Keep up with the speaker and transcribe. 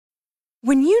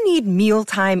When you need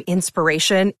mealtime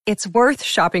inspiration, it's worth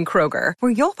shopping Kroger,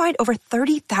 where you'll find over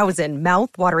 30,000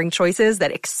 mouth-watering choices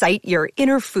that excite your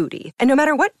inner foodie. And no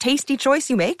matter what tasty choice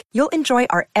you make, you'll enjoy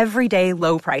our everyday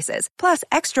low prices, plus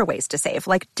extra ways to save,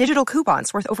 like digital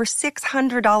coupons worth over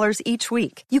 $600 each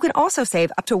week. You can also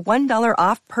save up to $1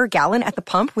 off per gallon at the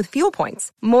pump with fuel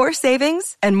points. More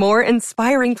savings and more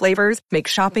inspiring flavors make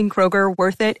shopping Kroger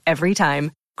worth it every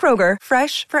time. Kroger,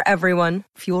 fresh for everyone.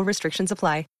 Fuel restrictions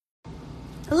apply.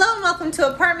 Hello and welcome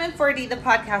to Apartment 4D, the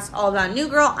podcast all about New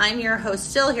Girl. I'm your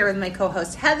host, Jill, here with my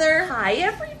co-host, Heather. Hi,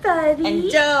 everybody.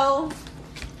 And Joe.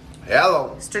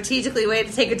 Hello. Strategically waited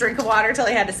to take a drink of water till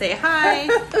he had to say hi.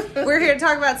 We're here to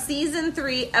talk about Season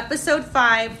 3, Episode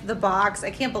 5, The Box.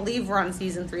 I can't believe we're on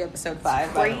Season 3, Episode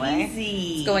 5, by the way.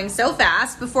 It's going so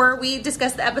fast. Before we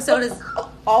discuss the episode, as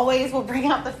always, we'll bring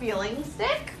out the feeling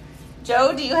stick.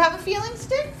 Joe, do you have a feeling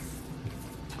stick?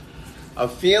 A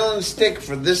feeling stick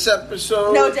for this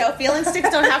episode? No, Joe. Feeling sticks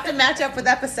don't have to match up with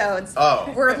episodes.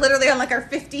 Oh. We're literally on like our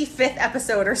 55th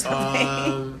episode or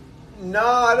something. No,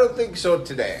 I don't think so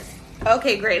today.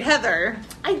 Okay, great. Heather.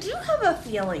 I do have a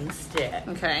feeling stick.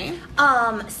 Okay.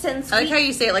 Since I like how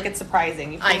you say it like it's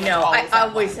surprising. I know. I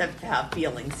always have to have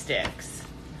feeling sticks.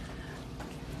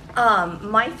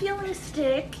 My feeling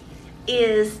stick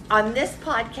is, on this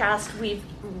podcast, we've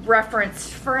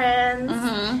referenced Friends,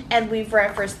 and we've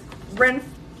referenced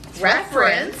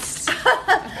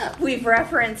we've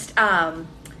referenced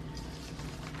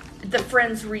the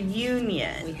Friends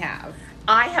reunion. We have.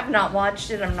 I have not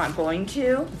watched it. I'm not going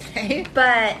to. Okay.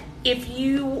 But if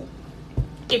you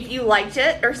liked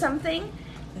it or something,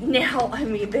 now, I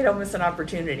mean, they don't miss an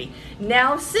opportunity.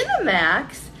 Now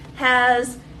Cinemax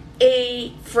has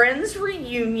a Friends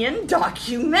reunion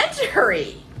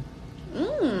documentary.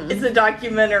 It's a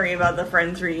documentary about the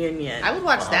Friends reunion. I would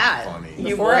watch that funny.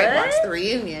 before I would? watch the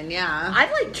reunion, yeah. I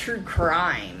like true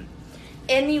crime.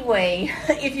 Anyway,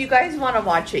 if you guys want to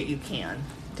watch it, you can.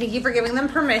 Thank you for giving them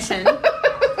permission.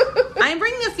 I'm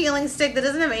bringing a feeling stick that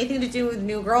doesn't have anything to do with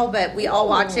New Girl, but we all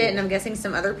watch it, and I'm guessing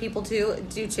some other people do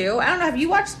too. I don't know. Have you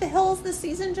watched The Hills this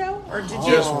season, Joe? Or did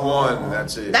you? Just one,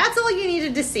 that's it. That's all you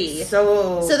needed to see.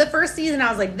 So the first season, I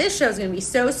was like, this show's going to be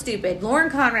so stupid.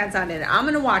 Lauren Conrad's on it. I'm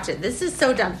going to watch it. This is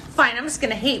so dumb. Fine, I'm just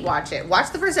going to hate watch it.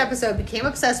 Watched the first episode, became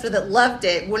obsessed with it, loved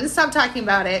it, wouldn't stop talking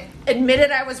about it,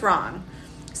 admitted I was wrong.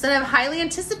 So then I've highly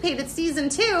anticipated season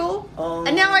 2,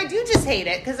 and now I do just hate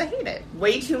it because I hate it.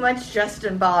 way too much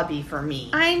Justin Bobby for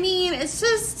me. I mean, I'm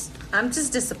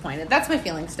just disappointed. That's my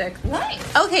feeling stick.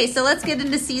 Nice. Okay, so let's get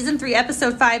into season 3,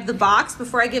 episode 5, The Box.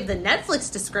 Before I give the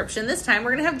Netflix description, this time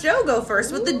we're going to have Joe go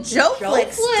first with the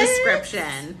JoeFlix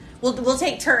description. We'll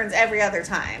take turns every other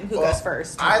time. Who goes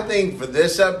first? I think for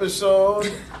this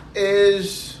episode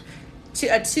is...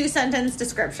 A 2-sentence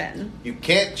description. You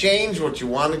can't change what you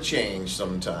want to change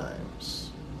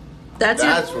sometimes. That's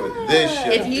what this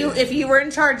should if you were in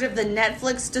charge of the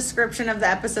Netflix description of the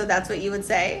episode, that's what you would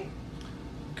say?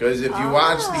 Because if you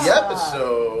watch the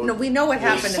episode... No, we know what you'll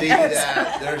happened in see the episode.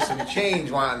 that there's some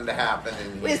change wanting to happen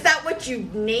in here. Is that what you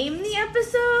name the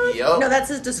episode? Yup. No, that's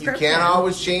his description. You can't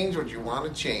always change what you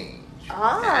want to change.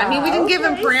 I mean, we didn't give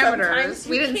him parameters. Sometimes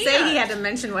We you didn't say he can't. had to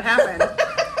mention what happened.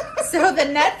 So the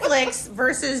Netflix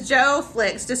versus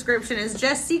JoeFlix description is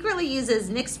Jess secretly uses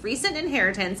Nick's recent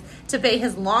inheritance to pay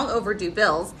his long overdue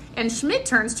bills, and Schmidt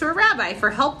turns to a rabbi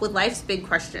for help with life's big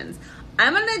questions.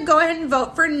 I'm going to go ahead and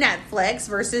vote for Netflix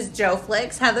versus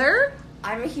JoeFlix. Heather?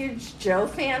 I'm a huge Joe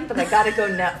fan, but I gotta go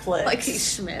Netflix. Like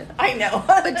he's Schmidt. I know.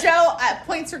 But Joe,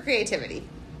 points for creativity.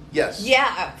 Yes.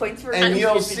 Yeah, points for And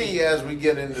you'll creativity. see as we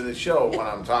get into the show what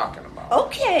I'm talking about.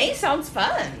 Okay, sounds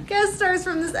fun. Guest stars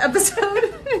from this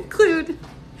episode include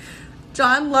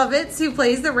John Lovitz, who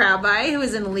plays the rabbi, who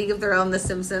is in A League of Their Own, The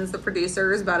Simpsons, The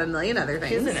Producers, about a million other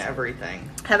things. He's in everything.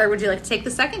 Heather, would you like to take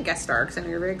the second guest star? Because I know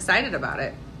you're very excited about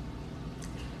it.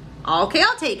 Okay,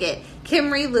 I'll take it.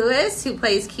 Kimry Lewis, who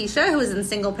plays Keisha, who is in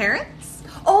Single Parents.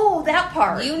 Oh, that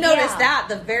part. You noticed Yeah. that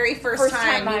the very first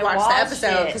time I we watched the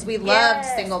episode because we loved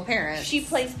Yes. Single Parents. She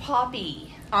plays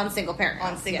Poppy on Single Parents.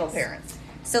 on Single yes. Parents.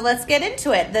 So let's get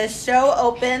into it. The show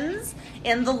opens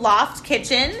in the loft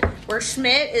kitchen where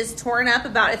Schmidt is torn up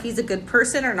about if he's a good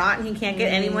person or not, and he can't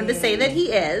get anyone to say that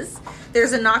he is.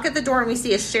 There's a knock at the door, and we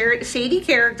see a shady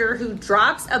character who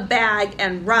drops a bag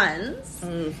and runs.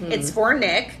 Mm-hmm. It's for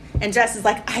Nick. And Jess is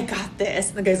like, I got this.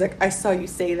 And the guy's like, I saw you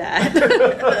say that.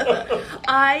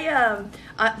 I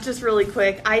just really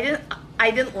quick, I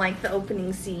didn't like the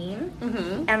opening scene,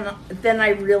 and then I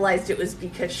realized it was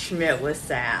because Schmidt was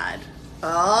sad.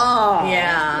 Oh.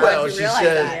 Yeah. Well, you she realize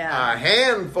said that? a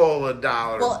handful of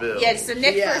dollar bills. Yeah, so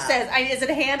Nick Yeah. first says, is it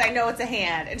a hand? I know it's a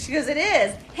hand. And she goes, it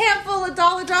is. Handful of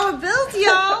dollar bills,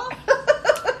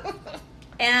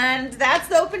 that's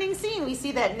the opening scene. We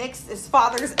see that his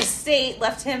father's estate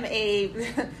left him a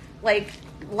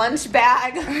lunch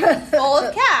bag full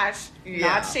of cash. Yeah.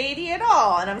 Not shady at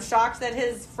all. And I'm shocked that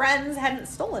his friends hadn't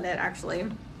stolen it, actually.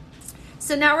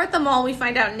 So now we're at the mall. We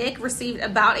find out Nick received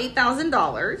about $8,000.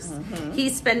 Mm-hmm.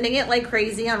 He's spending it like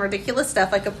crazy on ridiculous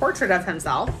stuff, like a portrait of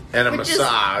himself. And a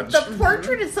massage. The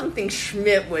portrait is something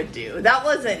Schmidt would do. That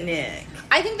wasn't Nick.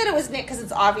 I think that it was Nick because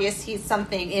it's obvious he's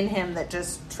something in him that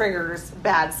just triggers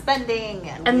bad spending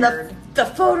and weird. the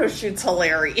photo shoot's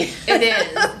hilarious. It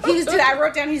is. I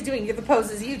wrote down he's doing the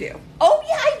poses you do. Oh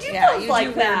yeah, I do pose you like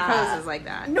do that. Weird poses like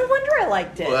that. No wonder I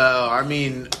liked it. Well, I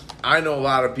mean, I know a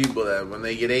lot of people that when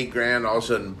they get $8,000, all of a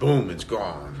sudden, boom, it's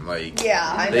gone. Like,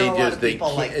 yeah, I know a lot of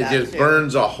people like that. It just too.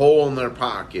 burns a hole in their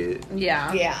pocket.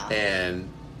 Yeah. Yeah.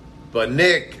 But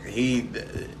Nick, it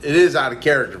is out of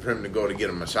character for him to go to get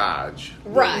a massage.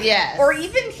 Right. Yes. Or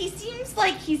even he seems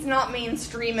like he's not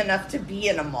mainstream enough to be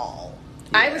in a mall.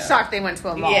 Yeah. I was shocked they went to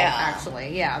a mall, Yeah.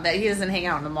 actually. Yeah, that he doesn't hang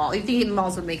out in the mall. You think the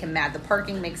malls would make him mad. The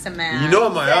parking makes him mad. You know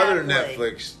what my other Exactly.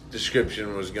 Netflix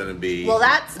description was going to be? Well,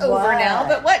 that's over What? now.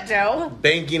 But what, Joe?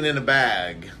 Banking in a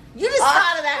bag. You just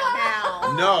thought of that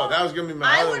now. No, that was going to be my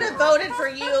I other would have one. voted for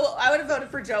you. I would have voted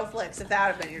for Joe Flicks if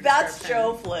that had been your That's description.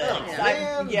 Joe Flicks.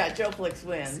 Oh, man. Joe Flicks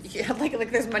wins. Yeah, like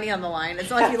there's money on the line. It's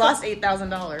not like he lost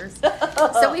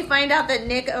 $8,000. So we find out that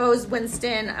Nick owes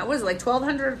Winston, what is it, like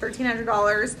 $1,200 or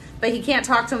 $1,300, but he can't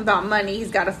talk to him about money.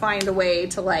 He's got to find a way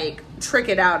to like trick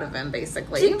it out of him,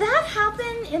 basically. Did that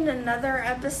happen in another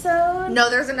episode? No,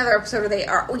 there's another episode where they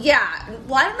are. Well, yeah.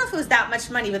 Well, I don't know if it was that much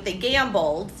money, but they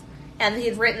gambled. And he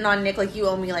had written on Nick, like, you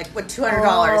owe me, like, what, $200.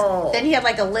 Oh. Then he had,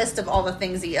 like, a list of all the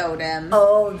things he owed him.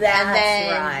 Oh, that's And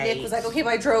then right. Nick was like, okay,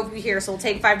 well, I drove you here, so we'll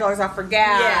take $5 off for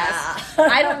gas. Yeah.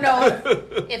 I don't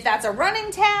know if that's a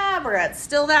running tab or it's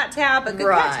still that tab, but good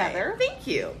catch, Heather. Thank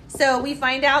you. So we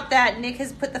find out that Nick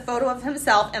has put the photo of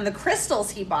himself and the crystals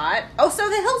he bought. Oh, so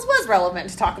the Hills was relevant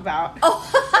to talk about.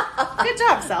 Oh, good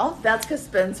job, Self. That's because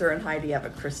Spencer and Heidi have a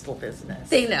crystal business.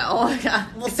 They know.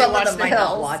 well, If they some watch of them the might not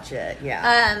Hills. watch it.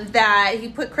 Yeah. That he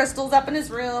put crystals up in his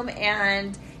room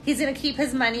and he's going to keep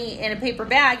his money in a paper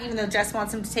bag even though Jess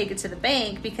wants him to take it to the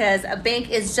bank because a bank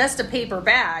is just a paper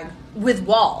bag with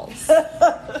walls.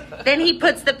 Then he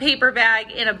puts the paper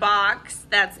bag in a box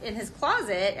that's in his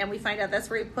closet and we find out that's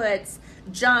where he puts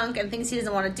junk and things he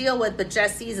doesn't want to deal with, but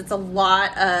Jess sees it's a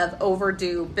lot of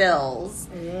overdue bills.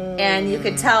 And you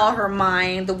could tell her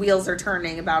mind, the wheels are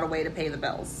turning about a way to pay the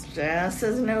bills. Jess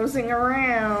is nosing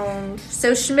around.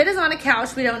 So Schmidt is on a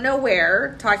couch, we don't know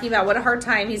where, talking about what a hard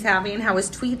time he's having and how his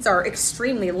tweets are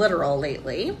extremely literal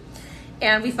lately.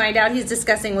 And we find out he's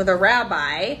discussing with a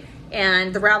rabbi,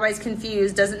 and the rabbi's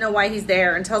confused, doesn't know why he's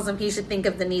there, and tells him he should think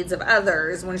of the needs of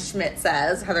others when Schmidt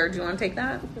says, Heather, do you want to take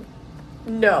that?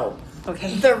 No.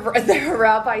 Okay. The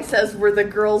rabbi says, were the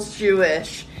girls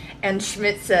Jewish? And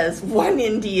Schmidt says, one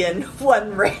Indian,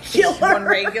 one regular. One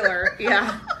regular,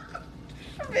 yeah.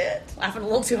 Schmidt. Laughing a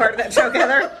little too hard at that joke,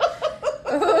 Heather.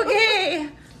 Okay.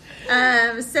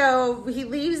 So he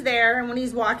leaves there, and when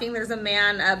he's walking, there's a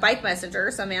man, a bike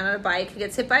messenger, so a man on a bike, who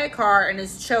gets hit by a car and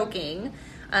is choking.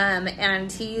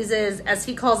 And he uses, as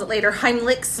he calls it later,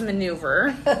 Heimlich's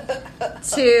maneuver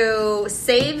to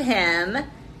save him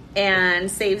and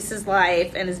saves his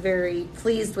life and is very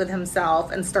pleased with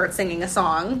himself and starts singing a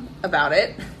song about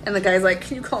it. And the guy's like,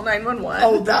 can you call 911?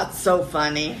 Oh, that's so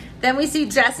funny. Then we see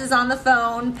Jess is on the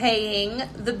phone paying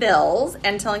the bills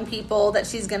and telling people that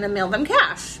she's going to mail them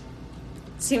cash.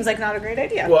 Seems like not a great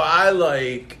idea. Well, I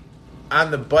like on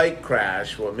the bike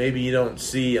crash, what maybe you don't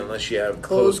see unless you have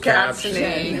closed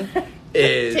captioning,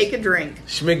 is Take a drink.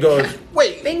 Schmidt goes,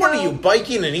 wait, Bingo. what are you,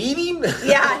 biking and eating?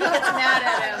 Yeah, he gets mad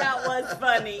at him. That was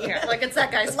funny. Yeah, like it's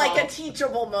that guy's Like fault. a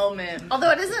teachable moment.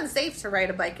 Although it isn't safe to ride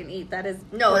a bike and eat. That is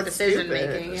No, poor it's decision stupid.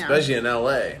 making. Yeah. Especially in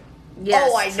L.A. Yes,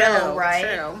 Oh, I know, true,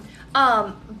 right?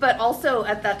 True. But also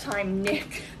at that time,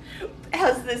 Nick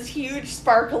has this huge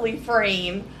sparkly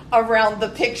frame around the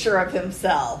picture of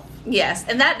himself. Yes,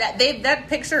 and that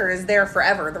picture is there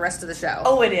forever. The rest of the show.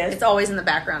 Oh, it is? It's always in the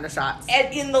background of shots.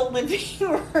 And in the living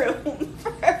room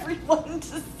for everyone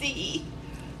to see.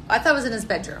 I thought it was in his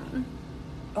bedroom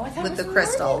Oh, I thought with it was the in the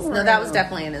crystals. living No, that was room.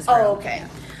 definitely in his room. Oh, okay.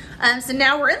 So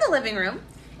now we're in the living room,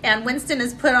 and Winston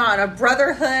has put on a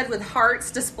Brotherhood with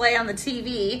hearts display on the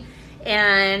TV,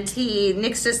 and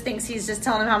Nick just thinks he's just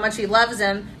telling him how much he loves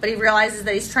him, but he realizes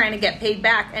that he's trying to get paid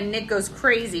back, and Nick goes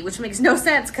crazy, which makes no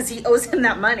sense because he owes him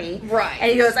that money. Right.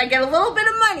 And he goes, I get a little bit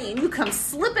of money, and you come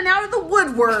slipping out of the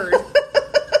woodward.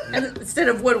 Instead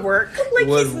of woodwork. Like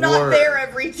he's not Woodward. there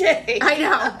every day. I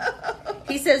know.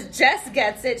 He says Jess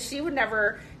gets it. She would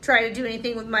never try to do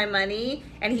anything with my money.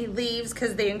 And he leaves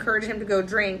because they encourage him to go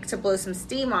drink to blow some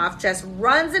steam off. Jess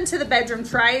runs into the bedroom,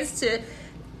 tries to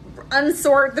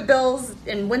unsort the bills,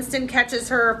 and Winston catches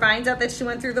her, finds out that she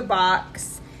went through the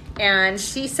box. And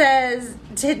she says,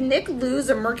 did Nick lose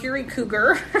a Mercury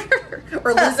Cougar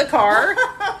or lose a car?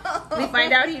 We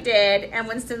find out he did. And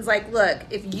Winston's like, look,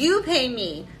 if you pay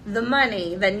me the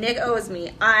money that Nick owes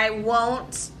me, I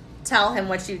won't tell him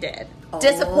what you did.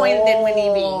 Disappointed in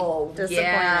Winnie B. Disappointed.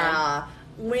 Yeah.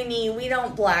 Winnie, we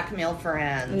don't blackmail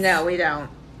friends. No, we don't.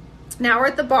 Now we're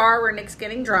at the bar where Nick's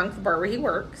getting drunk, the bar where he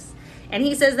works. And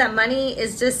he says that money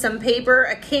is just some paper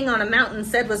a king on a mountain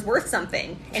said was worth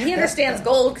something. And he understands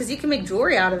gold because you can make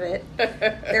jewelry out of it.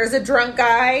 There's a drunk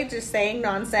guy just saying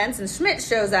nonsense. And Schmidt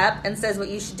shows up and says what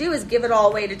you should do is give it all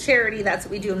away to charity. That's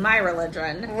what we do in my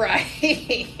religion.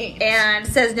 Right. And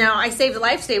says, now, I saved a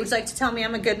life today. Would you like to tell me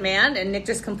I'm a good man? And Nick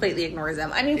just completely ignores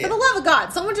him. I mean, for the love of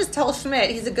God, someone just tell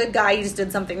Schmidt he's a good guy. He just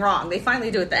did something wrong. They finally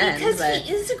do at the end. Because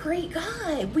he is a great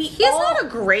guy. He's not a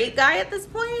great guy at this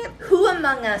point. Who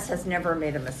among us has never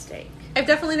made a mistake? I've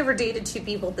definitely never dated two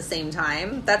people at the same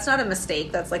time. That's not a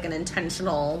mistake. That's like an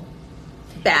intentional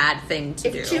bad thing to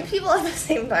do. If two people at the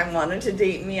same time wanted to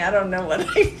date me, I don't know what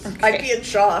I'd be in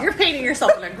shock. You're painting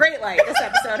yourself in a great light this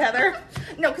episode, Heather.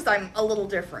 No, because I'm a little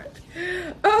different.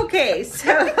 Okay,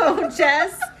 so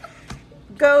Jess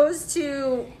goes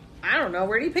to, I don't know,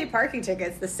 where do you pay parking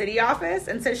tickets? The city office?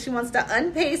 And says she wants to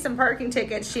unpay some parking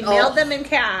tickets. She mailed them in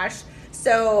cash.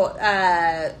 So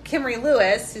Kimry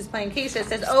Lewis, who's playing Keisha,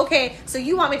 says, okay, so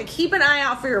you want me to keep an eye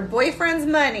out for your boyfriend's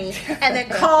money and then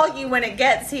call you when it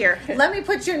gets here. Let me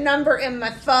put your number in my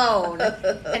phone.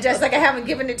 And just like, I haven't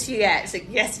given it to you yet. She's like,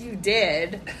 yes, you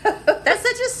did. That's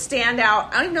such a standout.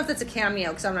 I don't even know if that's a cameo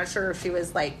because I'm not sure if she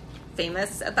was like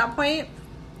famous at that point.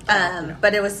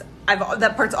 But it was,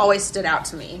 that part's always stood out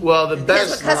to me. Well, the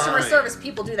best with customer service,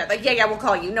 people do that. Like, yeah, we'll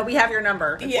call you. No, we have your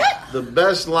number. Yeah. The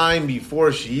best line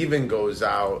before she even goes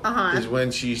out is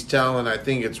when she's telling, I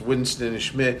think it's Winston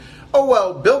Schmidt, oh,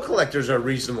 well, bill collectors are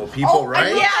reasonable people, right?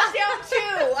 I wrote that down,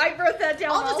 too. I wrote that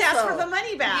down I'll just also. ask for the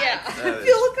money back. Yeah.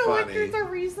 Bill collectors are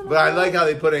reasonable. But I like how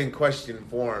they put it in question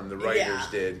form, the writers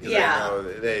did. 'Cause Yeah.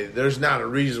 they know there's not a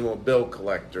reasonable bill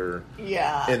collector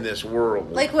in this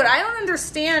world. Like, what I don't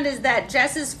understand is that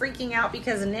Jess is freaking out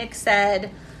because Nick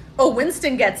said, oh,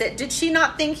 Winston gets it. Did she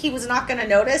not think he was not going to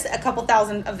notice a couple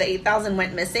thousand of the 8,000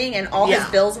 went missing and all his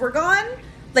bills were gone?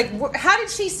 Like, how did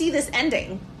she see this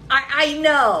ending? I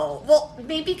know. Well,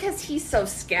 maybe because he's so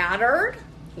scattered.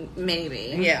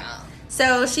 Maybe. Yeah.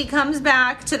 So she comes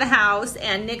back to the house,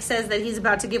 and Nick says that he's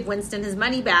about to give Winston his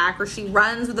money back, or she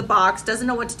runs with the box, doesn't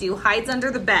know what to do, hides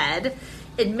under the bed,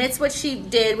 admits what she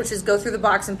did, which is go through the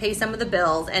box and pay some of the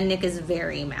bills, and Nick is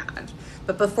very mad.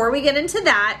 But before we get into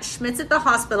that, Schmidt's at the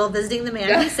hospital visiting the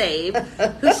man he saved,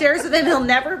 who shares with him he'll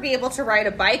never be able to ride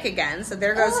a bike again, so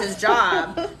there goes his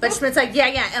job. But Schmidt's like,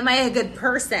 yeah, am I a good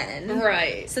person?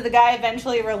 Right. So the guy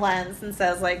eventually relents and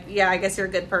says, like, yeah, I guess you're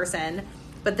a good person.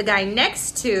 But the guy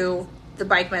next to the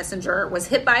bike messenger was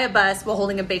hit by a bus while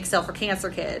holding a bake sale for cancer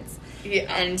kids.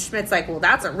 Yeah. And Schmidt's like, well,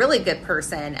 that's a really good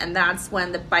person. And that's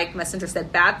when the bike messenger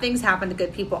said, bad things happen to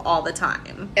good people all the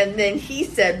time. And then he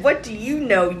said, what do you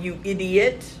know, you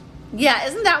idiot? Yeah,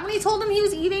 isn't that when he told him he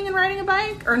was eating and riding a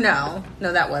bike? Or no,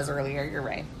 that was earlier. You're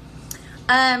right.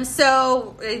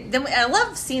 So then I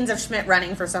love scenes of Schmidt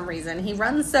running for some reason. He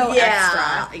runs so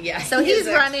extra. Yeah. So he's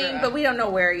running, but we don't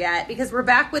know where yet because we're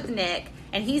back with Nick.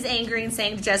 And he's angry and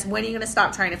saying to Jess, when are you going to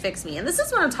stop trying to fix me? And this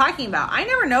is what I'm talking about. I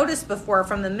never noticed before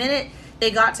from the minute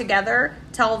they got together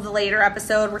till the later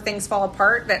episode where things fall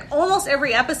apart that almost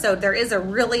every episode there is a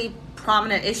really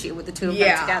prominent issue with the two of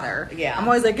them together. Yeah. I'm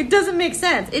always like, it doesn't make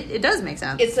sense. It does make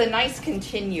sense. It's a nice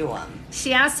continuum.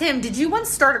 She asked him, did you once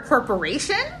start a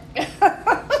corporation?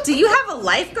 Do you have a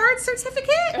lifeguard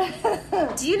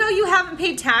certificate? Do you know you haven't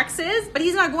paid taxes? But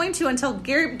he's not going to until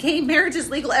gay marriage is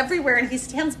legal everywhere, and he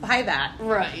stands by that.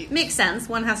 Right. Makes sense.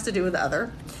 One has to do with the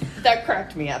other. That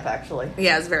cracked me up, actually.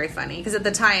 Yeah, it's very funny. Because at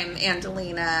the time,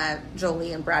 Angelina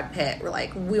Jolie and Brad Pitt were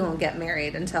like, we won't get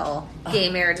married until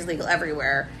gay marriage is legal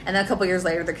everywhere. And then a couple years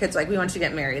later, their kids are like, we want you to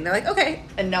get married. And they're like, okay.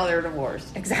 And now they're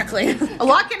divorced. Exactly. A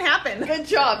lot can happen. Good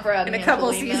job, Brad. In a couple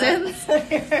of seasons.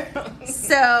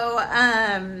 So,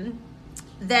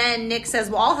 then Nick says,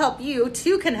 well, I'll help you.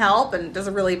 Two can help. And does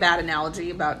a really bad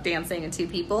analogy about dancing and two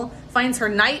people. Finds her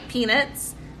night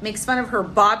peanuts. Makes fun of her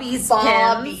Bobby's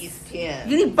pins.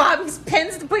 You need Bobby's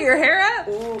pins to put your hair up?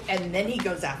 Ooh, and then he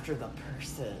goes after the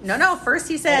purses. No. First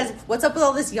he says, what's up with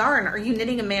all this yarn? Are you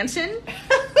knitting a mansion?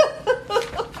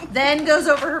 Then goes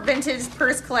over her vintage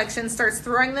purse collection, starts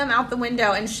throwing them out the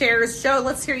window, and shares, Joe,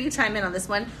 let's hear you chime in on this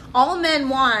one. All men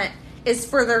want is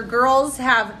for their girls to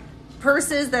have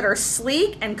purses that are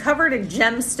sleek and covered in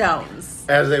gemstones.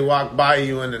 As they walk by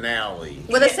you in an alley.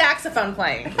 With a saxophone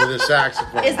playing. With a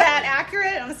saxophone. Is that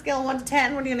accurate on a scale of 1 to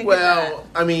 10? What are you going to give Well,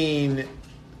 I mean,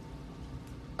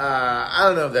 I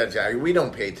don't know if that's accurate. We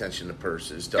don't pay attention to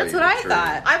purses. That's what I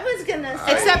thought. I was gonna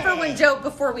say, Except for when Joe,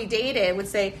 before we dated, would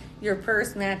say, your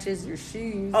purse matches your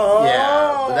shoes. Oh,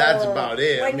 yeah, but that's about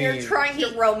it. When you're trying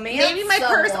to romance, Maybe my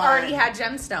purse someone. already had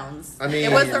gemstones. I mean,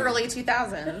 it was the early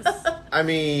 2000s. I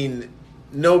mean,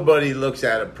 nobody looks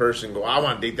at a person and go, I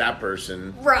want to date that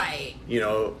person. Right. You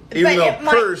know, But even though it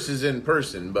might- purse is in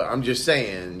person, but I'm just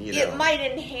saying, you know. It might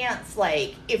enhance,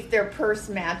 like, if their purse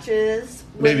matches.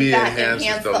 Maybe it wouldn't that enhances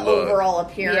enhance the the look. overall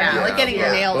appearance? Yeah, like getting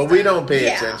your nails But we done. don't pay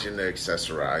Yeah. attention to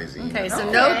accessorizing. Okay, so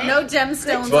Okay. no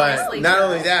gemstones. But honestly, not Joe.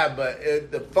 only that, but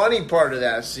the funny part of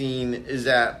that scene is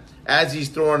that as he's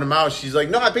throwing them out, she's like,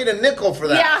 no, I paid a nickel for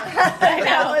that. Yeah, I know.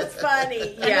 That was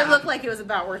funny. And Yeah. it looked like it was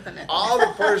about worth a nickel. All the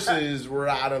purses were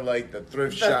out of like the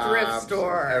thrift shop, thrift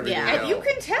store. everything Yeah. And you else.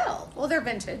 can tell. Well, they're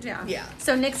vintage, yeah. Yeah.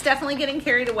 So Nick's definitely getting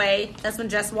carried away. That's when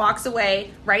Jess walks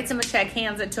away, writes him a check,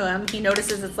 hands it to him. He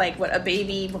notices it's like, what, a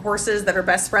baby, horses that are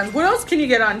best friends. What else can you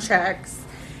get on checks?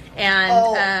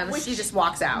 And which she just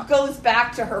walks out. Goes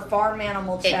back to her farm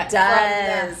animal check. It from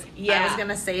does. them. Yeah. I was going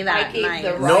to say that. I gave nice.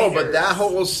 the No, but writers. that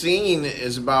whole scene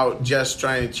is about Jess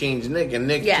trying to change Nick, and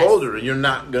Nick Yes. told her, "You're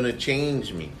not going to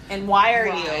change me." And why are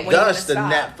you? Right. When are you Thus, the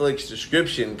gonna stop? Netflix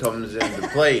description comes into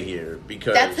play here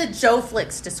because That's the Joe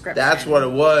Flicks description. that's what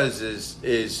it was.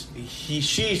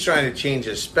 She's trying to change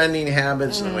his spending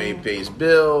habits and the way he pays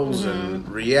bills and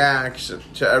reacts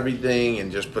to everything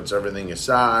and just puts everything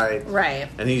aside. Right.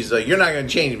 And he's like, "You're not going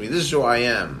to change me. This is who I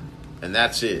am," and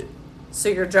that's it. So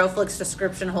your Joe Flicks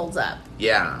description holds up.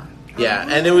 Yeah. Yeah.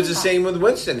 And it was the same with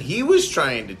Winston. He was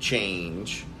trying to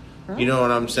change. You know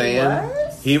what I'm saying?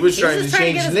 was? He was He trying was to just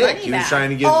trying to change get his Nick. money He was back. trying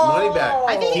to get his money back.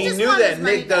 I think he he just knew wanted that his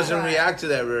money Nick doesn't back. react to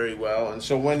that very well. And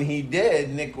so when he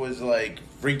did, Nick was like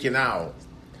freaking out.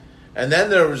 And then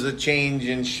there was a change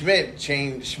in Schmidt.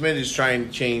 Schmidt is trying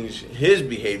to change his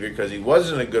behavior because he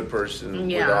wasn't a good person with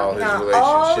Yeah. all his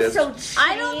Oh, relationships. so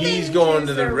I don't think He's going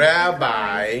to the changes are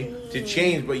rabbi crazy. to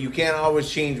change, but you can't always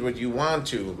change what you want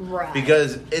to. Right.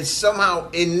 Because it's somehow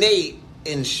innate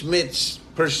in Schmidt's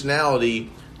personality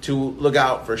to look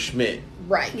out for Schmidt.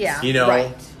 Right. Yeah. You know?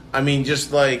 Right. I mean,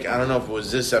 just like, I don't know if it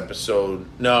was this episode.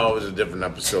 No, it was a different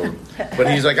episode. But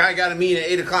he's like, I got to meet at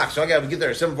 8 o'clock, so I got to get there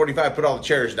at 7:45, put all the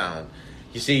chairs down.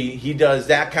 You see, he does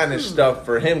that kind of stuff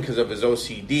for him because of his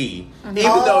OCD. Even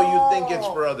though you think it's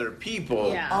for other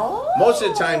people, Yeah. Oh. most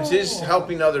of the times his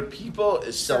helping other people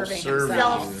is Serving self-serving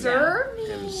himself. Self-serving.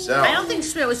 himself. I don't think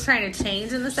Schmidt was trying to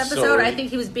change in this episode. So- I think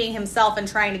he was being himself and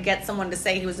trying to get someone to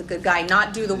say he was a good guy,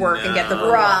 not do the work and get the No.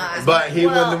 reward. Right. But he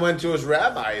Well- wouldn't have went to his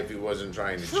rabbi if he wasn't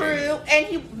trying to True. change. And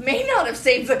he may not have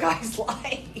saved the guy's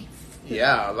life.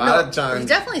 Yeah, a lot No, of times. he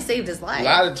definitely saved his life. A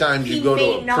lot of times you He go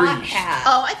may to a not priest. have.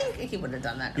 Oh, I think he would have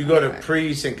done that. You go to a anyway.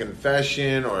 priest and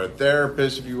confession or a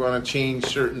therapist if you want to change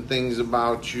certain things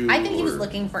about you. I think he was or-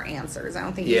 looking for answers. I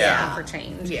don't think he Yeah. was looking for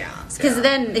change. Yeah. Because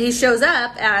then he shows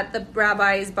up at the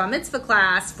rabbi's bar mitzvah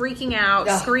class, freaking out,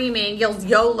 Ugh. screaming, yells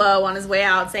YOLO on his way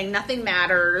out, saying nothing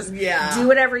matters. Yeah. Do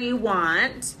whatever you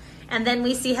want. And then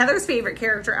we see Heather's favorite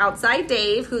character outside,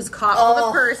 Dave, who's caught all the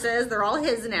Oh. purses. They're all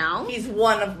his now. He's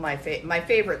one of my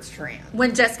favorite's trans.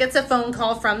 When Jess gets a phone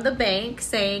call from the bank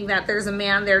saying that there's a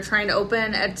man there trying to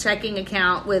open a checking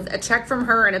account with a check from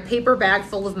her and a paper bag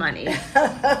full of money.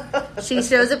 She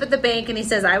shows up at the bank and he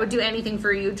says, I would do anything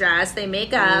for you, Jess. They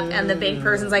make up and the bank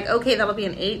person's like, okay, that'll be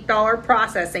an $8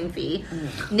 processing fee.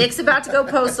 Nick's about to go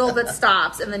postal but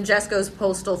stops, and then Jess goes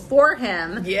postal for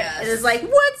him. Yes. And is like,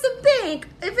 what's a bank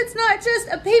if it's not just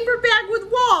a paper bag with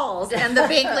walls? And the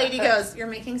bank lady goes, you're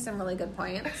making some really good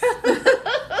points.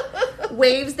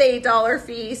 Waives the $8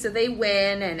 fee, so they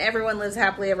win, and everyone lives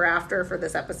happily ever after for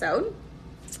this episode.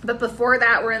 But before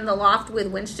that, we're in the loft with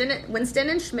Winston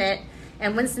and Schmidt,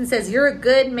 and Winston says, you're a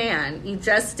good man. You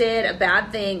just did a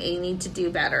bad thing, and you need to do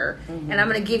better. And I'm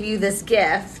going to give you this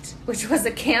gift, which was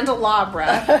a candelabra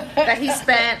that he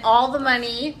spent all the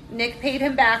money Nick paid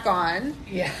him back on.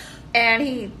 Yeah.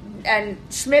 And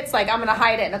Schmidt's like, I'm going to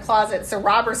hide it in a closet so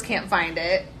robbers can't find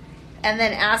it. And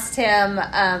then asked him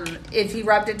if he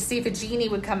rubbed it to see if a genie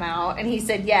would come out. And he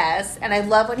said yes. And I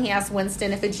love when he asked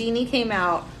Winston, if a genie came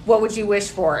out, what would you wish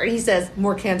for? And he says,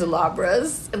 more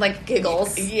candelabras. And like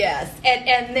giggles. Yes.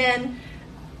 And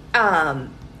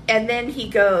then he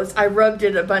goes, I rubbed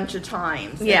it a bunch of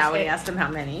times. Yeah, when he asked him how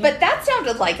many. But that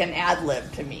sounded like an ad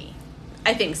lib to me.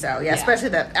 I think so, yeah. Especially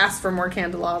that asked for more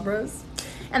candelabras.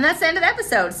 And that's the end of the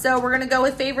episode. So we're going to go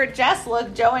with favorite Jess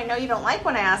look. Joe, I know you don't like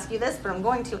when I ask you this, but I'm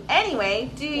going to anyway.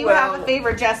 Do you have a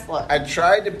favorite Jess look? I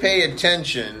tried to pay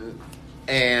attention,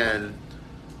 and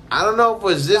I don't know if it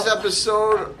was this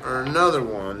episode or another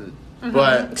one,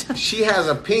 but she has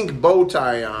a pink bow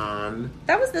tie on.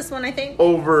 That was this one, I think.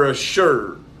 Over a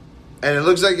shirt. And it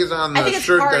looks like it's on the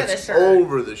shirt that's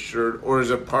over the shirt, or is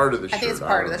it part of the shirt? I think it's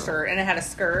part of the shirt, and it had a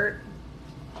skirt.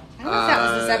 I don't know if that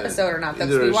was this episode or not, though,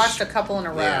 because we watched a couple in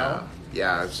a row.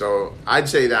 Yeah, so I'd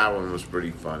say that one was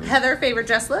pretty funny. Heather, favorite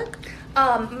Jess look?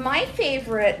 My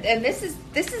favorite, and this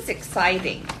is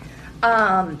exciting,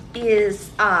 is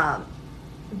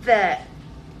the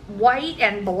white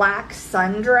and black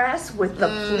sundress with the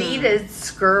pleated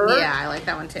skirt. Yeah, I like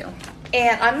that one too.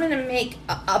 And I'm going to make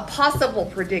a possible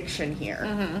prediction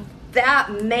here.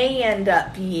 That may end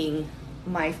up being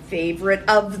my favorite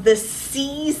of the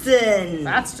season.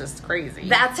 That's just crazy.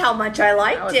 That's how much I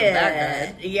liked it.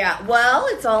 That good. Yeah, well,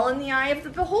 it's all in the eye of the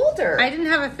beholder. I didn't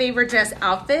have a favorite Jess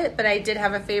outfit, but I did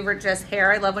have a favorite Jess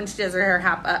hair. I love when she does her hair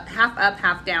half up,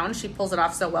 half down. She pulls it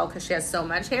off so well because she has so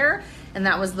much hair. And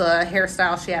that was the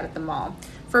hairstyle she had at the mall.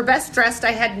 For best dressed,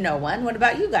 I had no one. What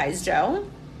about you guys, Joe?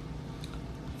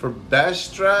 For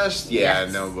best dressed? Yeah,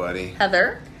 nobody.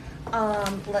 Heather?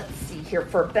 Let's see here.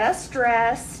 For best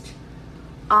dressed,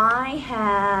 I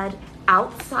had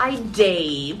Outside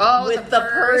Dave with the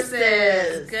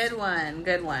purses. Good one.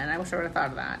 I wish I would have thought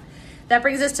of that. That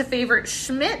brings us to favorite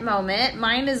Schmidt moment.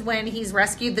 Mine is when he's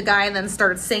rescued the guy and then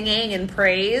starts singing in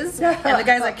praise. And the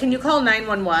guy's like, can you call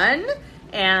 911?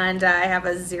 And I have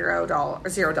a $0.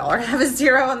 I have a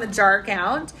 0 on the jar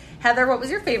account. Heather, what was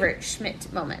your favorite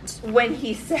Schmidt moment? When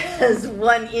he says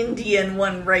one Indian,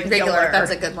 one regular.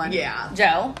 That's a good one. Yeah.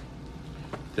 Joe?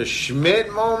 The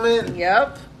Schmidt moment?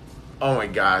 Yep. Oh my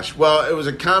gosh. Well, it was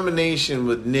a combination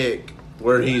with Nick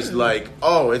where he's like,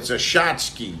 oh, it's a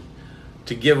Shotsky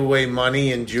to give away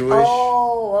money in Jewish.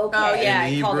 Oh, okay. Oh, yeah,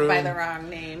 he called it by Hebrew. the wrong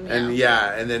name. And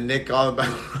and then Nick called it by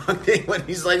the wrong name when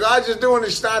he's like, oh, I was just doing a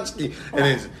Shotsky.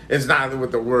 And it's not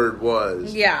what the word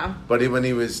was. Yeah. But when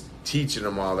he was teaching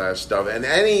them all that stuff. And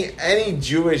any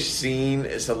Jewish scene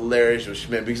is hilarious with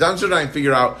Schmidt because I'm still trying to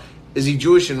figure out, is he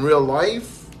Jewish in real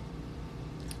life?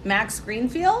 Max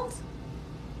Greenfield?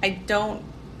 I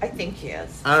think he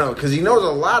is. I don't know, because he knows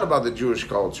a lot about the Jewish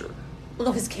culture.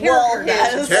 Well, his character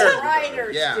does.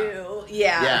 Writers do.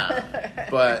 Yeah.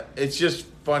 But it's just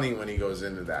funny when he goes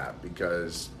into that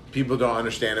because people don't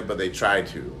understand it, but they try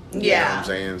to. You know what I'm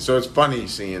saying? So it's funny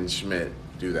seeing Schmidt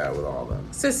do that with all of them.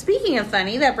 So speaking of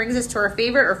funny, that brings us to our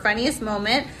favorite or funniest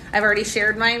moment. I've already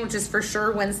shared mine, which is for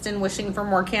sure Winston wishing for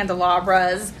more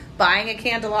candelabras, buying a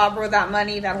candelabra without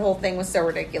money. That whole thing was so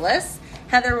ridiculous.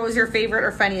 Heather, what was your favorite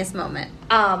or funniest moment?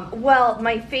 Well,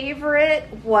 my favorite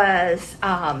was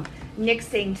Nick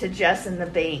saying to Jess in the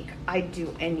bank, I'd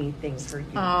do anything for you,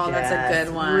 Oh, Jess. that's a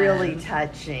good one. Really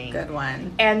touching. Good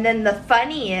one. And then the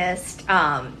funniest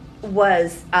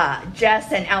was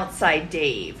Jess and Outside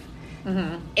Dave.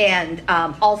 Mm-hmm. And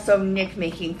also Nick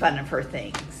making fun of her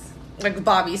things. Like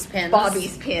Bobby's pins.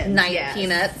 Night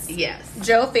peanuts. Yes.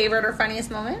 Joe, favorite or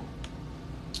funniest moment?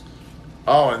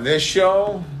 Oh, and this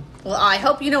show Well, I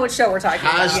hope you know what show we're talking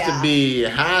about.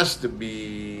 has to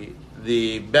be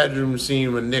the bedroom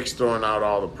scene when Nick's throwing out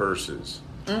all the purses.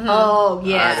 Mm-hmm. Oh,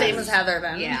 yeah. Same as Heather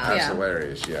then. Yeah. That's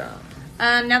hilarious, yeah.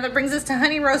 Now that brings us to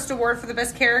Honey Roast Award for the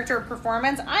best character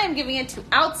performance. I am giving it to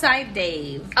Outside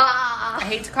Dave. I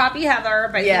hate to copy Heather,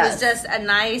 but he was just a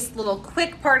nice little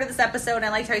quick part of this episode. And I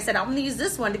liked how he said, I'm going to use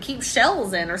this one to keep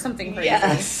shells in or something crazy.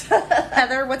 Yes.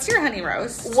 Heather, what's your Honey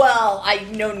Roast? Well, I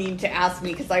no need to ask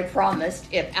me because I promised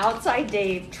if Outside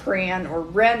Dave, Tran, or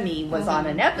Remy was on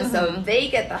an episode, they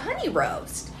get the Honey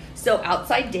Roast. So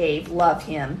Outside Dave, love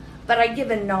him, but I give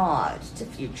a nod to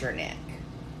Future Nick.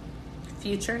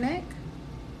 Future Nick?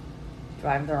 Do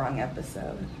I have the wrong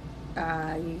episode?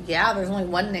 Yeah, there's only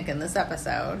one Nick in this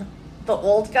episode. The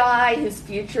old guy who's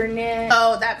Future Nick?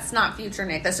 Oh, that's not Future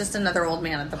Nick. That's just another old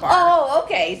man at the bar. Oh,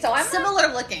 okay. So I'm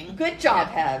similar looking. Good job,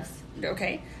 Hevs.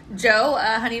 Okay. Joe,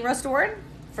 Honey Roast Award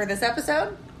for this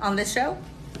episode on this show?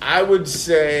 I would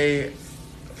say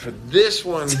for this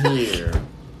one here,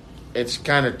 it's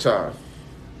kind of tough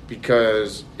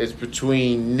because it's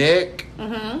between Nick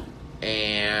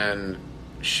and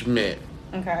Schmidt.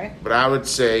 Okay. But I would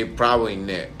say probably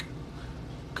Nick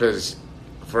because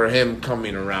for him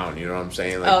coming around, you know what I'm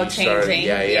saying? Like he changing. He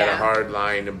had a hard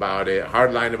line about it.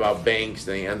 Hard line about banks,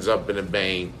 then he ends up in a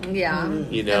bank. Yeah.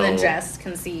 You know. And then Jess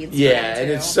concedes. Yeah,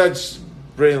 and it's such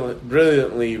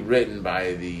brilliantly written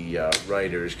by the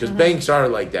writers, because banks are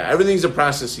like that. Everything's a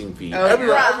processing fee.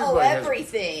 Everybody has-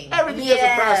 everything. Everything has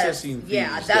a processing fee.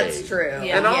 Yeah, these that's days. true.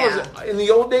 Yeah. And in the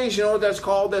old days, you know what that's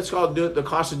called? That's called the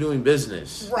cost of doing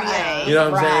business. Right. You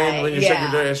know what I'm saying? When your yeah.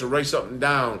 secretary has to write something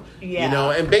down. Yeah. You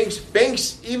know, and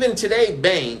banks, even today,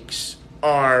 banks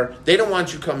they don't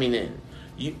want you coming in.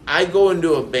 I go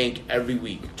into a bank every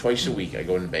week, twice a week. I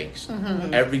go into banks.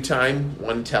 Every time,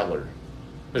 one teller.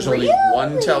 There's only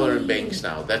one teller in banks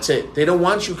now. That's it. They don't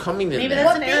want you coming in Maybe there.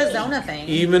 that's an Arizona thing.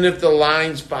 Even if the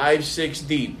line's 5, 6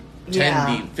 deep, 10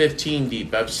 Yeah. deep, 15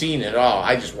 deep. I've seen it all.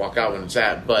 I just walk out when it's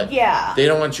at. But Yeah. they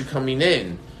don't want you coming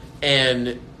in.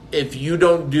 And if you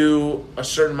don't do a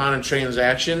certain amount of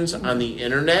transactions on the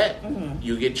internet,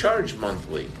 you get charged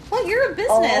monthly. Well, you're a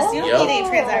business. You don't Yep. need any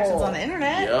transactions on the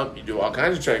internet. Yep, you do all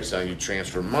kinds of transactions. You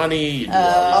transfer money, you do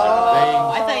all these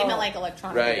different I thought you meant like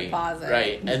electronic things. deposit.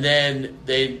 Right. And then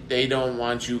they don't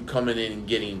want you coming in and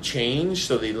getting change,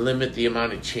 so they limit the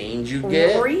amount of change you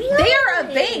get. Really? They are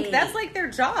a bank. That's like their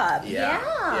job.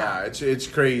 Yeah, it's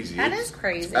crazy. That It's is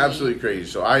crazy. absolutely crazy.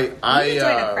 So I You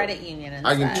join a credit union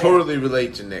I can instead. totally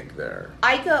relate to Nick there.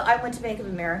 I went to Bank of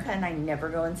America and I never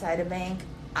go inside a bank.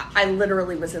 I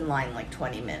literally was in line like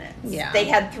 20 minutes. Yeah. They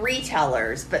had 3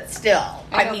 tellers, but still.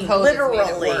 I I know mean, COVID's made it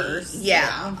literally. worse.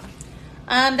 Yeah.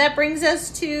 That brings us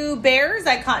to bears.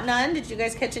 I caught none. Did you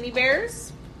guys catch any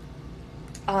bears?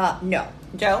 No.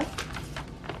 Joe?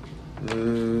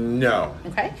 No.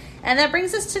 Okay. And that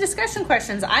brings us to discussion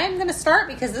questions. I am going to start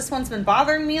because this one's been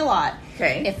bothering me a lot.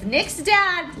 Okay. If Nick's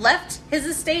dad left his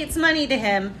estate's money to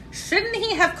him, shouldn't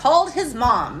he have called his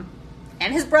mom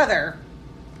and his brother,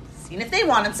 seen if they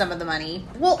wanted some of the money?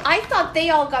 Well, I thought they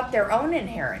all got their own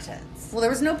inheritance. Well, there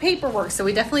was no paperwork, so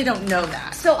we definitely don't know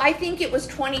that. So I think it was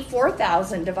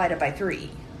 24,000 divided by 3.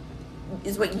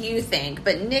 Is what you think.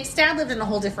 But Nick's dad lived in a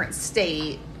whole different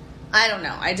state. I don't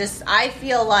know. I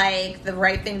feel like the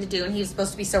right thing to do, and he's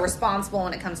supposed to be so responsible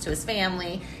when it comes to his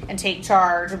family and take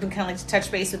charge, would be kind of like to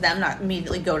touch base with them, not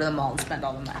immediately go to the mall and spend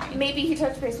all the money. Maybe he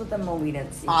touched base with them when we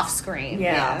didn't see. Off screen,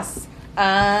 Yeah. yes.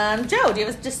 Joe, do you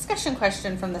have a discussion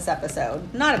question from this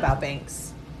episode? Not about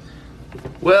banks.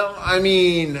 Well, I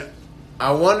mean,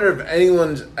 I wonder if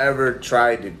anyone's ever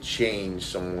tried to change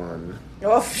someone.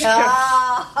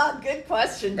 Good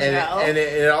question, Joe. And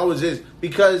it always is.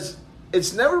 Because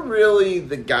it's never really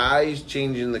the guys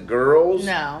changing the girls.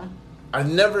 No.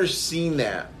 I've never seen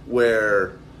that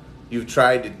where you've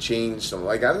tried to change someone.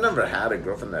 Like, I've never had a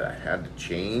girlfriend that I had to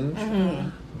change.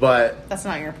 But That's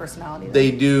not your personality, though.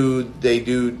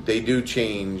 they do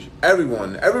change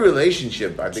everyone. Every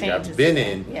relationship I think Changes I've been you.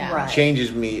 in Yeah. Right.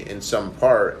 changes me in some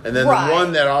part. And then Right. the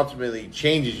one that ultimately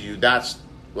changes you, that's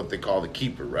what they call the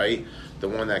keeper, right? The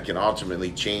one that can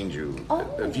ultimately change you. Oh.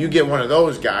 If you get one of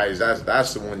those guys,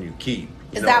 that's the one you keep.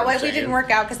 You Is know that what why I'm we saying? didn't work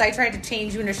out? Because I tried to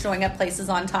change you into showing up places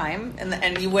on time,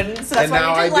 and you wouldn't. So that's And why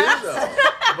now we I did do last. though.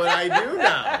 But I do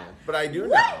now.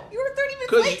 What? You were 30 minutes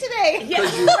 'Cause- late today.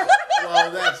 'Cause you-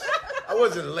 well, I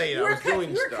wasn't late. I was doing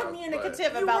you were stuff.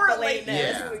 communicative You about were the late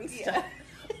lateness. Yeah. doing stuff.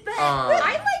 But Um,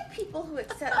 I like people who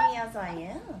accept me as I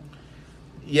am.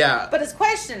 Yeah. But his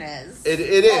question is, It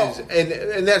is,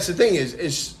 and that's the thing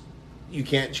is you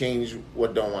can't change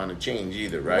what don't want to change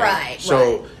either, right? Right,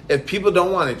 So right. if people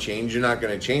don't want to change, you're not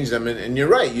going to change them, and you're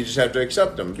right. You just have to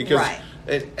accept them because, Right.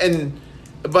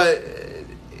 but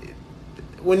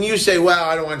when you say, "Well,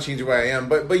 I don't want to change the way I am,"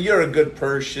 but you're a good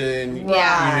person,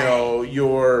 Right. you know,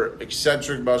 you're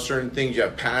eccentric about certain things, you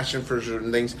have passion for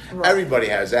certain things. Right. Everybody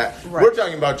has that. Right. We're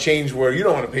talking about change where you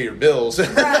don't want to pay your bills. yeah,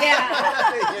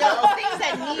 You know? those things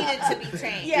that needed to be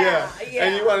changed. Yeah.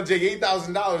 And you want to take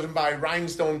 $8,000 and buy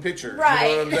rhinestone pictures. Right.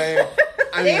 You know what I'm saying?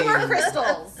 I They mean, were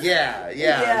crystals. Yeah.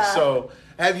 Yeah. So,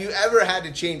 have you ever had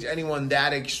to change anyone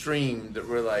that extreme that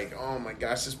we're like, oh my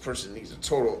gosh, this person needs a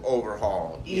total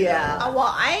overhaul? you Yeah. know?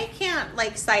 Well, I can't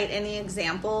cite any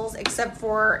examples except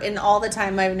for in all the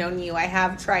time I've known you, I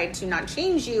have tried to not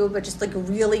change you, but just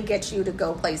really get you to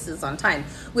go places on time.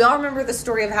 We all remember the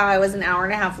story of how I was an hour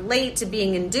and a half late to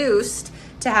being induced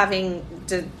to having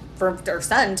for our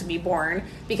son to be born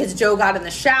because Joe got in the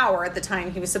shower at the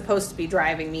time he was supposed to be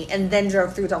driving me and then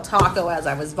drove through Del Taco as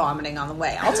I was vomiting on the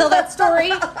way. I'll tell that story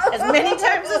as many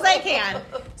times as I can.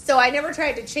 So I never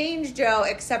tried to change Joe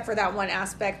except for that one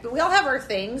aspect. But we all have our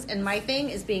things, and my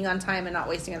thing is being on time and not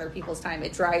wasting other people's time.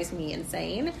 It drives me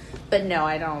insane. But no,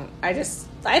 I don't.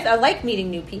 I like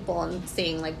meeting new people and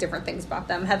seeing different things about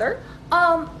them. Heather?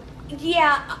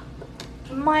 Yeah.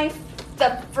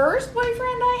 The first boyfriend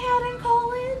I had in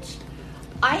college,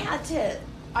 I had to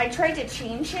I tried to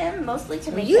change him mostly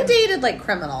to make You him... dated like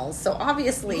criminals, so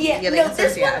obviously Yeah, the no, answer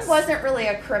this is yes. one wasn't really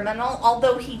a criminal,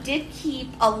 although he did keep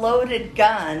a loaded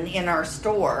gun in our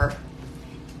store.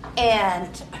 And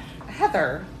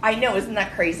Heather. I know, isn't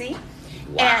that crazy?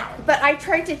 Wow. But I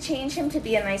tried to change him to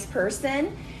be a nice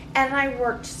person, and I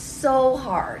worked so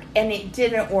hard, and it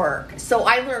didn't work. So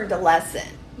I learned a lesson.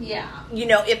 Yeah. You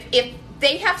know, if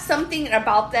they have something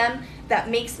about them that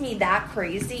makes me that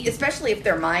crazy, especially if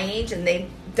they're my age and they've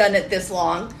done it this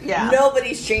long,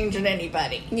 nobody's changing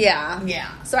anybody. Yeah. Yeah.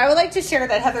 So I would like to share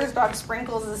that Heather's dog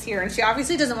Sprinkles is here, and she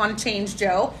obviously doesn't want to change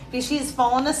Joe because she's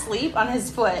fallen asleep on his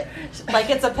foot like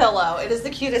it's a pillow. It is the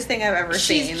cutest thing I've ever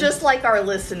seen. She's just like our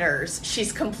listeners.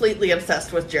 She's completely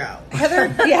obsessed with Joe. Heather,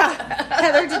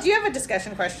 Heather, did you have a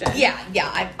discussion question? Yeah,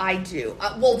 I do.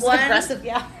 Well, It's aggressive,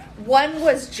 yeah. One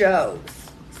was Joe's.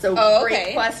 So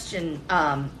great question,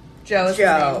 Joe's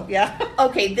Joe. name. Yeah.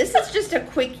 Okay, this is just a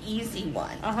quick, easy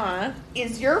one. Uh-huh.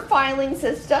 Is your filing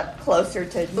system closer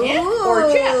to Nick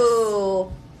or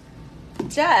Jess?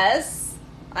 Jess,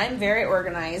 I'm very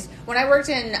organized. When I worked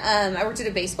at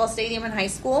a baseball stadium in high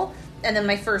school, and then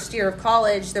my first year of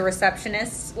college, the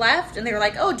receptionists left, and they were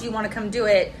like, "Oh, do you want to come do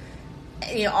it?"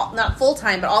 You know, not full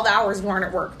time, but all the hours weren't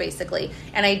at work, basically.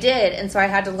 And I did, and so I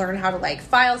had to learn how to like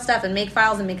file stuff and make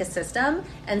files and make a system.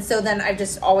 And so then I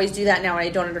just always do that now, and I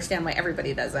don't understand why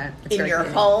everybody doesn't. It's In very your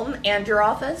confusing. home and your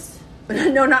office?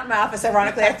 No, not in my office,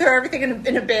 ironically. I throw everything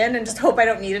in a bin and just hope I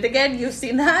don't need it again. You've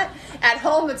seen that. At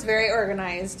home, it's very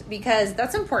organized because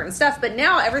that's important stuff. But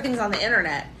now everything's on the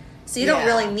internet. So you don't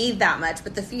really need that much.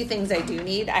 But the few things I do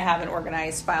need, I have an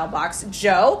organized file box.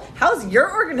 Joe, how's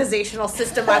your organizational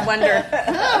system, I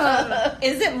wonder?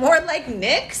 Is it more like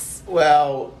Nick's?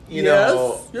 Well, you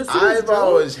know, Yes, it is,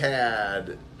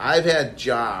 I've had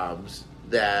jobs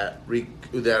that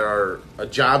are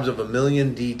jobs of a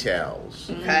million details.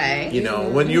 Okay. You know,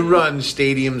 when you run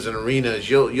stadiums and arenas,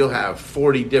 you'll have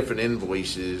 40 different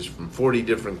invoices from 40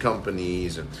 different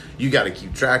companies, and you got to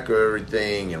keep track of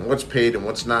everything and what's paid and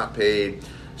what's not paid.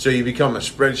 So you become a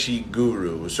spreadsheet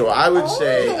guru. So I would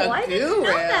say I didn't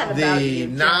know that about the you,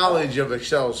 Joe. knowledge of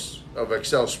Excel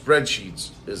spreadsheets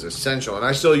is essential, and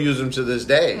I still use them to this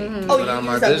day. Oh, even you on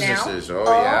my use them businesses. now?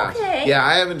 Oh yeah, okay. yeah.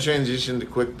 I haven't transitioned to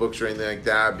QuickBooks or anything like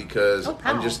that because wow.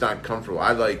 I'm just not comfortable.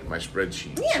 I like my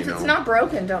spreadsheets. Yeah, if you know? it's not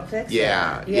broken, don't fix it.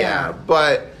 Yeah.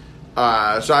 But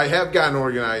so I have gotten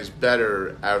organized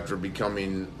better after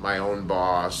becoming my own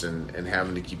boss and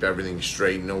having to keep everything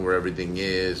straight, know where everything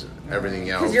is, and everything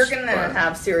else. Because you're going to But-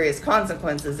 have serious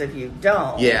consequences if you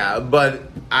don't. Yeah, but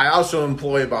I also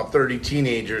employ about 30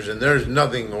 teenagers, and there's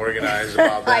nothing organized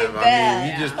about I them. bet.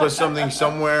 mean, you just put something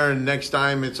somewhere, and next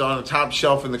time it's on a top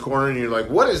shelf in the corner, and you're like,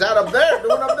 what is that up there?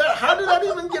 Doing up there? How did that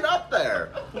even get up there?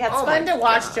 Yeah, it's Oh fun my to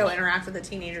watch gosh. Joe interact with the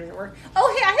teenagers at work.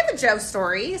 Oh, hey, I have a Joe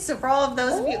story. So for all of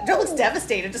those of you, Joe looks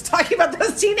devastated just talking about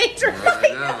those teenagers. I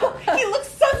know. He looks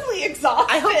suddenly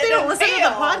exhausted. I hope they don't and listen to the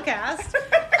pale.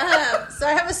 podcast. So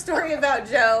I have a story about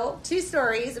Joe, two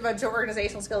stories about Joe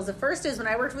organizational skills. The first is when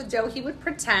I worked with Joe, he would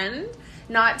pretend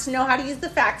not to know how to use the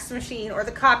fax machine or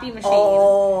the copy machine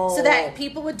so that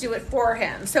people would do it for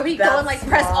him. So he'd go and like That's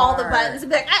press all the smart. buttons and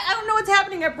be like, I don't know what's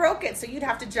happening, I broke it. So you'd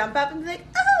have to jump up and be like,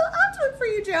 oh, I'll do it for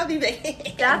you, Joe. And he'd be like,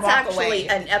 and That's walk actually away.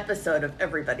 an episode of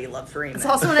Everybody Loves Raymond. It's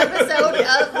also an episode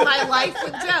of my life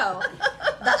with Joe.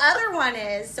 The other one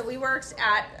is, so we worked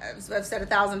at, I've said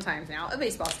 1,000 times now, a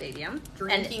baseball stadium.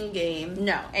 drinking game.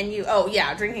 No, and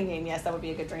drinking game. Yes, that would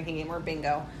be a good drinking game or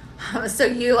bingo. So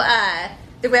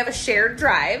we have a shared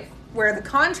drive where the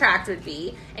contract would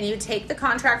be, and you take the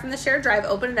contract from the shared drive,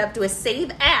 open it up, do a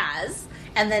save as,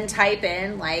 and then type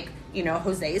in like, you know,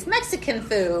 Jose's Mexican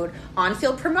food,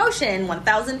 on-field promotion,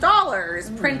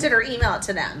 $1,000, print it or email it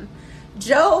to them.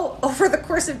 Joe, over the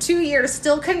course of 2 years,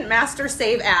 still couldn't master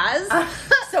save as.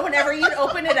 So whenever you'd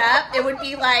open it up, it would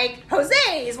be like,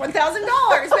 Jose's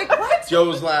 $1,000. Like, what?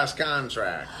 Joe's last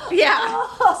contract. Yeah.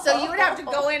 So you would have to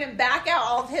go in and back out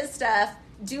all of his stuff,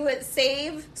 do it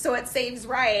save so it saves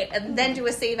right, and then do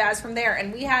a save as from there.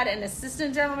 And we had an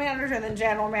assistant general manager and then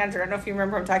general manager. I don't know if you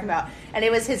remember what I'm talking about. And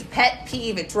it was his pet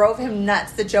peeve. It drove him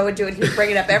nuts that Joe would do it. He would bring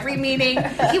it up every meeting.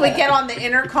 He would get on the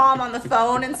intercom on the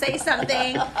phone and say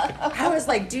something. I was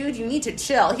like, dude, you need to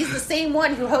chill. He's the same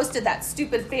one who hosted that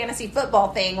stupid fantasy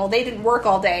football thing. Well, they didn't work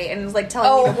all day and was like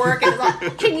telling me to work. And was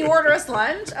like, can you order us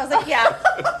lunch? I was like, yeah.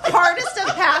 Hardest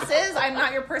of passes. I'm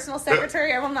not your personal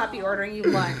secretary. I will not be ordering you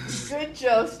lunch. Good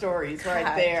Joe stories right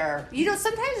God. there. You know,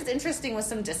 sometimes it's interesting with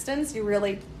some distance. You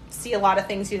really see a lot of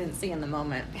things you didn't see in the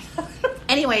moment.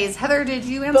 Anyways, Heather, did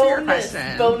you answer your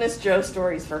question? Bonus Joe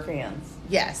stories for fans.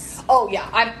 Yes. Oh yeah,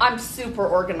 I'm super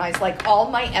organized. Like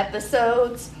all my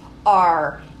episodes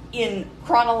are in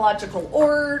chronological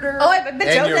order. Oh, I bet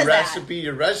Joe And does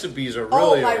your recipes are really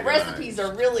Oh, my organized. recipes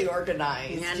are really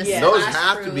organized. Yeah, and Yeah. Those Flash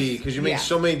have to proof. be because you make Yeah.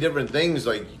 so many different things.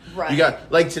 Like Right. you got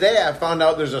like today, I found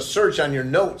out there's a search on your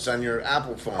notes on your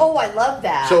Apple phone. Oh, I love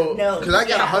that. So, No, because I got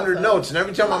yeah. 100 notes, and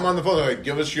every time I'm on the phone, they're like,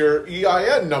 "Give us your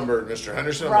EIN number, Mr.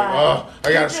 Henderson." I'm Right. like, "Oh, I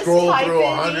You got to just scroll type through it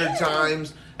 100 in.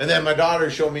 times." And then my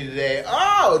daughter showed me today,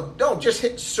 "Oh, don't just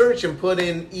hit search and put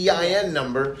in EIN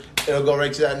number; it'll go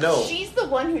right to that note." She's the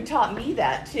one who taught me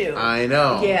that too. I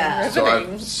know. Yeah. So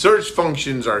Riveting. search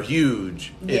functions are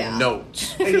huge Yeah. in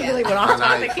notes. We really went off And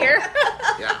I- topic here.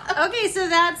 Yeah. Okay, so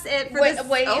that's it for Wait, this.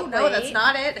 wait, oh no, wait. that's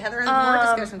not it. Heather has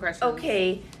more discussion questions.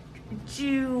 Okay.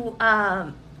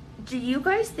 Do you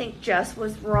guys think Jess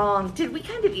was wrong? Did we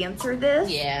kind of answer this?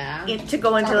 Yeah. To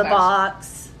go into the Talk about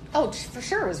box. Oh, for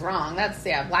sure it was wrong. That's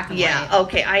black and Yeah, white.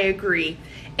 okay, I agree.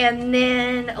 And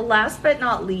then, last but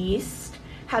not least,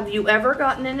 have you ever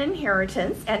gotten an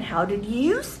inheritance and how did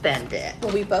you spend it?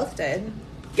 Well, we both did.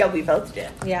 Yeah, we both did.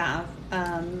 Yeah.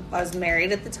 I was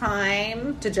married at the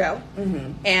time to Joe,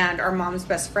 and our mom's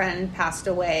best friend passed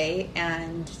away.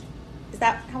 And is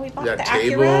that how we bought That the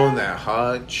table Acura? and that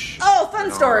hutch. Oh, fun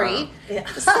and all story. Yeah.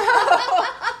 So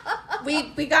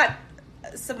we got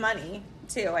some money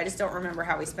too. I just don't remember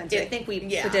how we spent it. I think we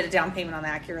did a down payment on the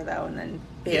Acura though, and then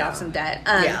paid Yeah. off some debt.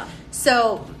 Yeah.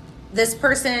 So this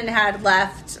person had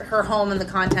left her home and the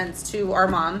contents to our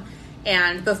mom.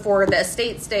 And before the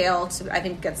estate sale, I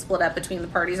think get split up between the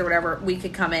parties or whatever, we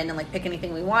could come in and like pick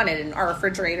anything we wanted. And our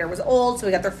refrigerator was old, so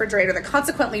we got the refrigerator that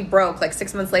consequently broke like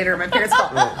 6 months later. My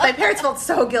parents felt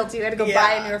so guilty. We had to go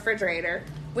buy a new refrigerator,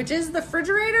 which is the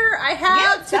refrigerator I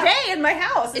have today in my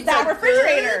house. It's that a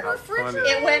refrigerator. good refrigerator.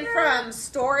 It went from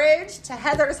storage to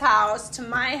Heather's house to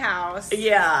my house.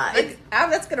 Yeah. Like,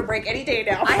 that's gonna break any day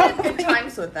now. I had good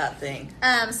times with that thing.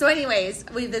 So anyways,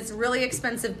 we have this really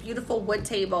expensive, beautiful wood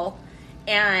table,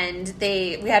 and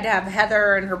we had to have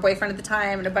Heather and her boyfriend at the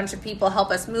time and a bunch of people help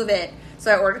us move it.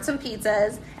 So I ordered some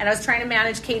pizzas, and I was trying to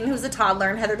manage Caden, who's a toddler,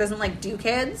 and Heather doesn't like do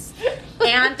kids,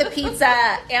 and the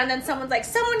pizza, and then someone's like,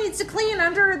 someone needs to clean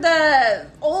under the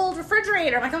old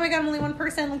refrigerator. I'm like, oh my God, I'm only one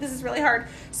person. Like, this is really hard.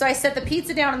 So I set the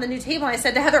pizza down on the new table, and I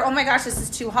said to Heather, oh my gosh, this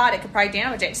is too hot. It could probably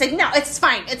damage it. She said, no, it's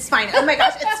fine. It's fine. Oh my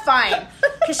gosh, it's fine.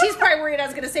 Because she's probably worried I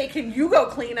was going to say, can you go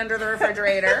clean under the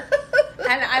refrigerator?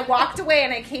 And I walked away,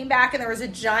 and I came back, and there was a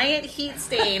giant heat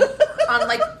stain on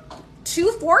like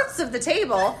 2/4 of the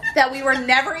table that we were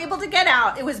never able to get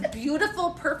out. It was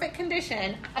beautiful, perfect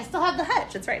condition. I still have the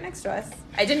hutch. It's right next to us.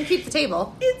 I didn't keep the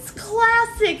table. It's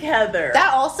classic, Heather.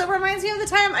 That also reminds me of the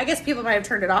time. I guess people might have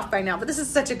turned it off by now, but this is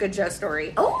such a good Joe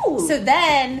story. Oh. So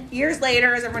then, years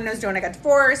later, as everyone knows, Joe and I got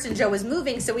divorced, and Joe was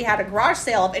moving, so we had a garage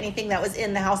sale of anything that was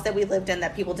in the house that we lived in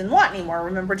that people didn't want anymore.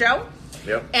 Remember, Joe?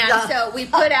 Yep. And so we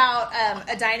put out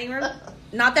a dining room,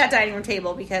 not that dining room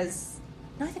table, because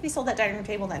no, I think we sold that dining room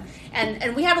table then.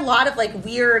 And we had a lot of like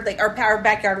weird, like our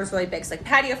backyard was really big, so like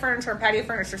patio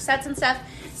furniture sets and stuff.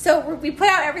 So we put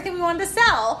out everything we wanted to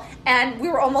sell, and we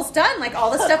were almost done. Like all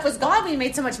the stuff was gone. We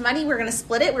made so much money. We were going to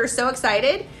split it. We were so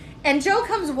excited. And Joe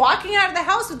comes walking out of the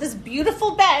house with this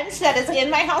beautiful bench that is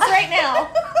in my house right now.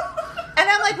 And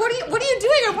I'm like, what are you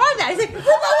doing? I wanted that. He's like, we're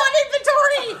low on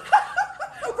inventory.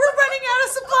 We're running out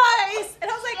of supplies.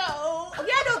 And I was like,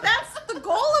 yeah, no, that's the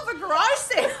goal of a garage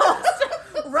sale.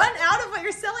 Run out of what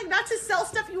you're selling, not to sell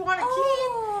stuff you want to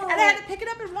keep. And I had to pick it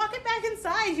up and walk it back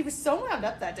inside. He was so wound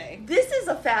up that day. This is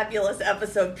a fabulous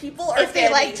episode. People are If they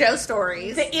like Joe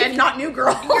stories and not New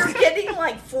Girl. You're getting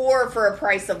like 4 for a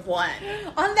price of 1.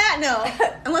 On that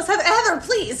note, unless Heather,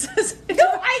 please. Can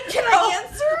I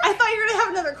answer? I thought you were going to have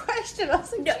another question. I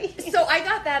was like, No, geez. so I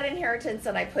got that inheritance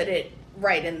and I put it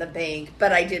right in the bank,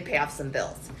 but I did pay off some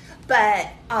bills. But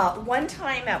one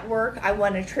time at work, I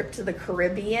won a trip to the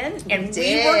Caribbean, and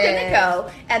we were going to go,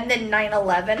 and then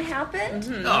 9/11 happened.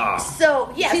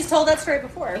 So, yes. She's told that story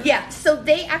before. Yeah, so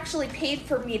they actually paid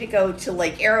for me to go to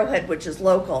Lake Arrowhead, which is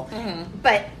local.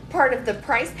 But part of the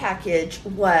price package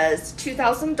was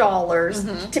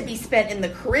 $2,000 to be spent in the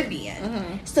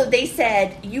Caribbean. So they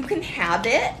said, you can have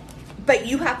it, but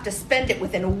you have to spend it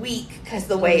within a week because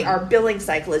the way our billing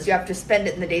cycle is, you have to spend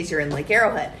it in the days you're in Lake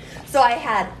Arrowhead. So I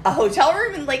had a hotel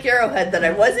room in Lake Arrowhead that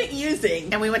I wasn't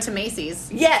using. And we went to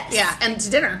Macy's. Yes. Yeah, and to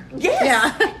dinner. Yes.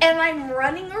 Yeah. And I'm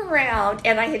running around,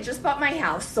 and I had just bought my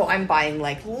house, so I'm buying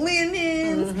like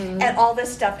linens and all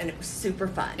this stuff, and it was super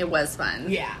fun. It was fun.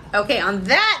 Yeah. Okay, on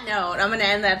that note, I'm going to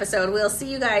end the episode. We'll see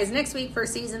you guys next week for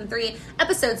season 3,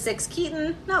 episode 6.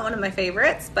 Keaton, not one of my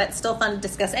favorites, but still fun to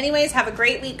discuss. Anyways, have a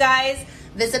great week, guys.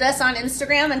 Visit us on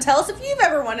Instagram and tell us if you've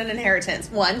ever won an inheritance.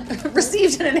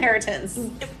 Received an inheritance.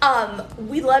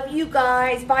 We love you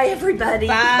guys. Bye, everybody.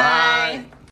 Bye.